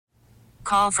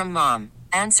call from mom.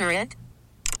 Answer it.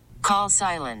 Call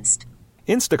silenced.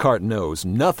 Instacart knows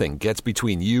nothing gets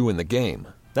between you and the game.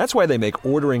 That's why they make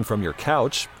ordering from your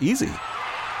couch easy.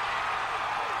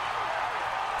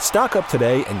 Stock up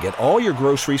today and get all your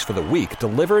groceries for the week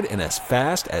delivered in as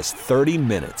fast as 30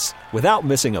 minutes without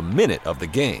missing a minute of the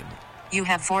game. You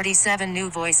have 47 new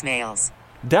voicemails.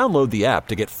 Download the app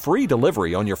to get free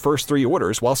delivery on your first 3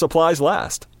 orders while supplies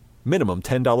last. Minimum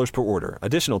 $10 per order.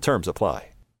 Additional terms apply.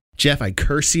 Jeff, I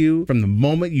curse you from the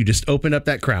moment you just opened up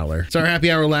that crowler. It's our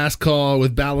happy hour last call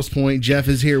with Ballast Point. Jeff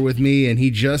is here with me, and he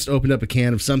just opened up a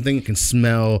can of something. You can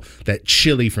smell that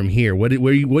chili from here. What are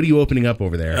you opening up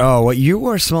over there? Oh, what you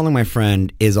are smelling, my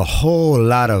friend, is a whole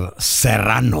lot of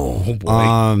Serrano. Oh,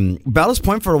 boy. Ballast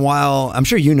Point for a while, I'm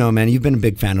sure you know, man, you've been a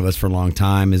big fan of us for a long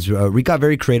time, is we got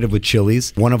very creative with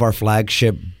chilies. One of our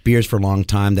flagship beers for a long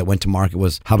time that went to market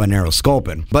was Habanero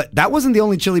Sculpin. But that wasn't the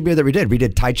only chili beer that we did. We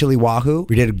did Thai Chili Wahoo.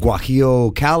 We did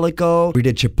Guajillo Calico. We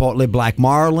did Chipotle Black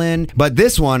Marlin. But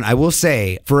this one, I will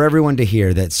say, for everyone to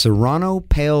hear, that Serrano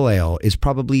Pale Ale is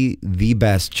probably the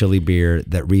best chili beer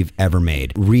that we've ever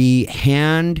made. We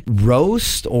hand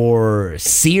roast or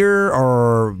sear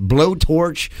or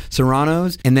blowtorch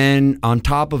Serranos. And then on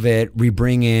top of it, we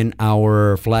bring in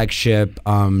our flagship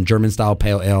German-style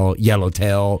Pale Ale,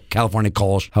 Yellowtail, California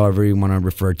Kolsch, however you want to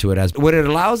refer to it as. What it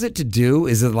allows it to do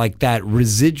is it like that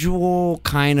residual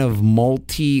kind of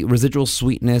malty, residual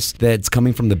sweetness that's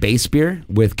coming from the base beer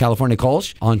with California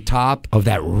Kolsch on top of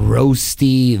that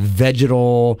roasty,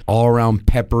 vegetal, all-around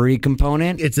peppery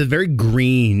component. It's a very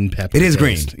green pepper. It is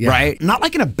taste. green, right? Not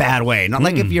like in a bad way. Not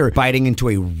like if you're biting into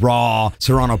a raw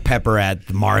Serrano pepper at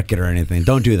the market or anything.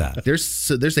 Don't do that.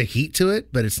 There's a heat to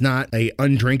it, but it's not a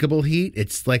undrinkable heat.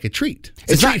 It's like a treat.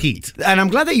 It's a not treat heat. And I'm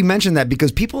glad that you mentioned that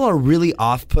because people are really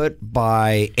off-put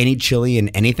by any chili in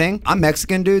anything. I'm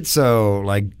Mexican, dude, so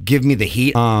like give me the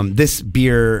heat. This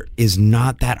beer is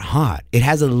not that hot. It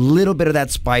has a little bit of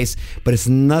that spice, but it's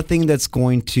nothing that's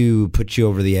going to put you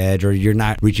over the edge or you're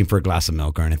not reaching for a glass of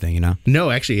milk or anything, you know?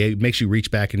 No, actually, it makes you reach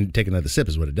back and take another sip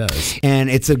is what it does. And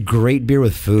it's a great beer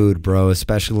with food, bro,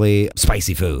 especially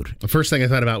spicy food. The first thing I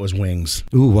thought about was wings.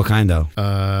 Ooh, what kind though?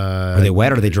 Are they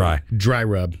wet or are they dry? Dry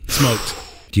rub. Smoked.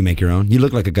 Do you make your own? You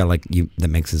look like a guy like you that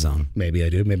makes his own. Maybe I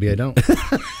do. Maybe I don't.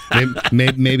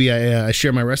 maybe I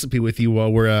share my recipe with you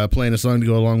while we're playing a song to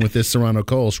go along with this Serrano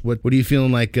Kolsch. What are you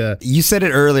feeling like? You said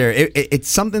it earlier. It's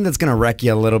something that's gonna wreck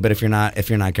you a little bit if you're not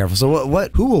careful. So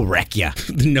what? Who will wreck you?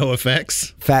 No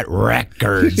effects. Fat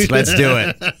Records. Let's do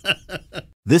it.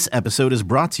 This episode is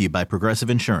brought to you by Progressive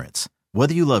Insurance.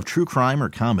 Whether you love true crime or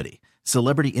comedy,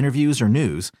 celebrity interviews or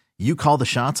news, you call the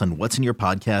shots on what's in your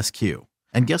podcast queue.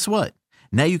 And guess what?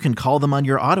 Now you can call them on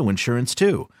your auto insurance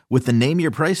too with the Name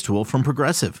Your Price tool from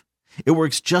Progressive. It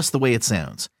works just the way it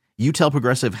sounds. You tell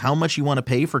Progressive how much you want to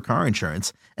pay for car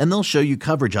insurance, and they'll show you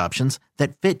coverage options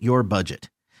that fit your budget.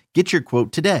 Get your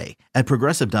quote today at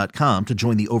Progressive.com to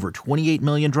join the over 28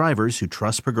 million drivers who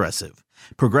trust Progressive.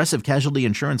 Progressive Casualty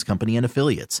Insurance Company and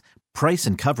Affiliates. Price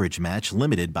and coverage match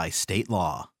limited by state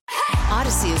law.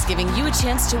 Odyssey is giving you a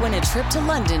chance to win a trip to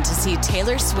London to see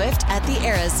Taylor Swift at the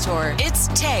Eras Tour. It's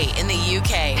Tay in the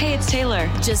UK. Hey, it's Taylor.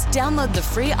 Just download the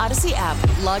free Odyssey app,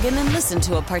 log in and listen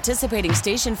to a participating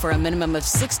station for a minimum of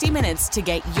 60 minutes to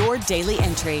get your daily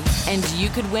entry. And you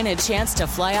could win a chance to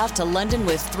fly off to London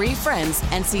with 3 friends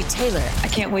and see Taylor. I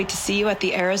can't wait to see you at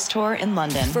the Eras Tour in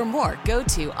London. For more, go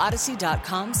to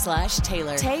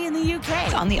odyssey.com/Taylor. Tay in the UK.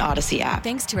 It's on the Odyssey app.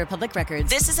 Thanks to Republic Records.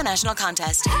 This is a national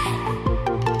contest.